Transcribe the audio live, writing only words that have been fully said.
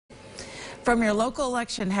From your local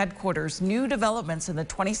election headquarters, new developments in the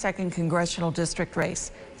 22nd Congressional District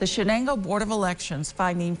race. The Chenango Board of Elections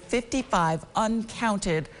finding 55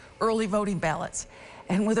 uncounted early voting ballots.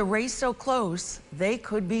 And with a race so close, they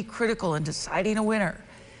could be critical in deciding a winner.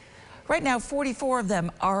 Right now, 44 of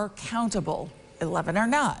them are countable. 11 are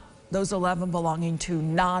not. Those 11 belonging to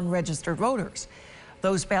non-registered voters.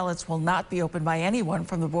 Those ballots will not be opened by anyone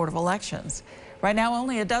from the Board of Elections. Right now,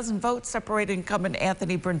 only a dozen votes separate incumbent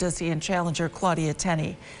Anthony Brindisi and challenger Claudia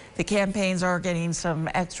Tenney. The campaigns are getting some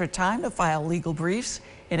extra time to file legal briefs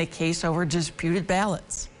in a case over disputed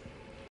ballots.